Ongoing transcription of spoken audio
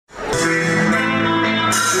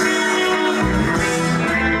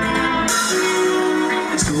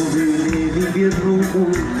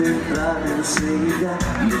llegar enseguida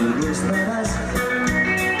y tú no estarás,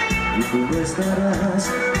 y tú no estarás.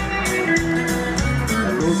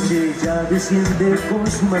 La noche ya desciende con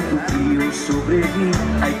su manto frío sobre mí.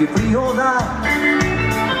 Ay, qué frío da,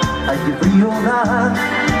 ay, qué frío da.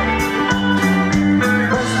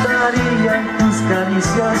 Bastarían tus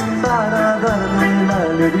caricias para darme la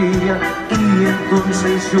alegría y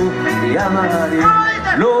entonces yo te amaré.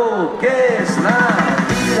 Lo que es la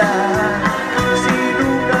vida sin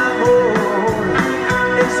un amor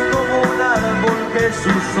es como un árbol que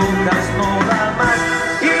sus hojas no dan más.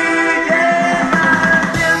 Y llega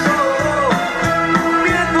el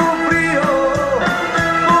viento frío,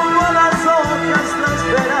 como las hojas la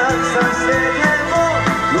esperanza se llevó.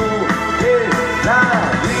 Lo que es la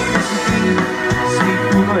vida si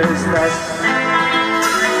tú no estás.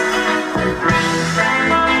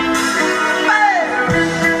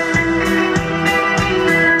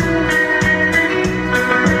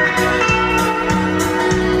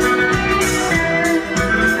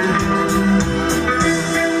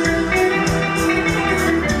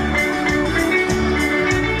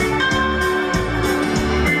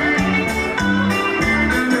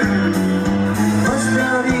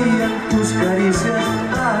 Tus caricias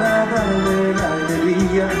para darme la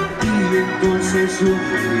alegría y entonces yo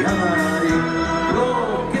te amaré.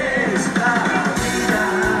 Lo que es la vida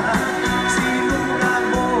sin un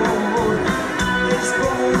amor es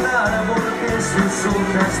como un árbol que sus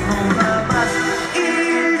hojas no da más. Y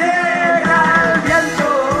llega el viento,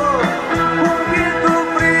 un viento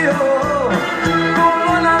frío,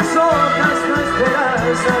 como las hojas la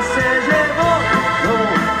esperanza se llevó. Lo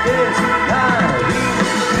que es la vida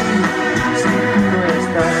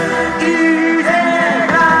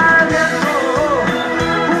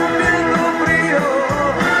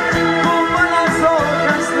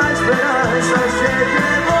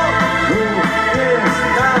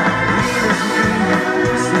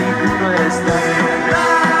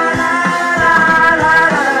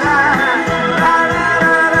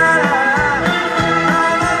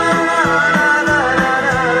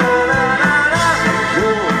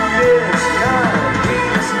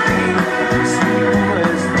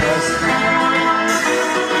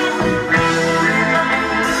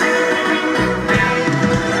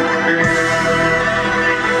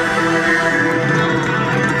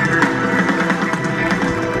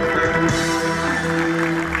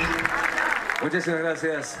Muchísimas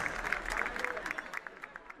gracias.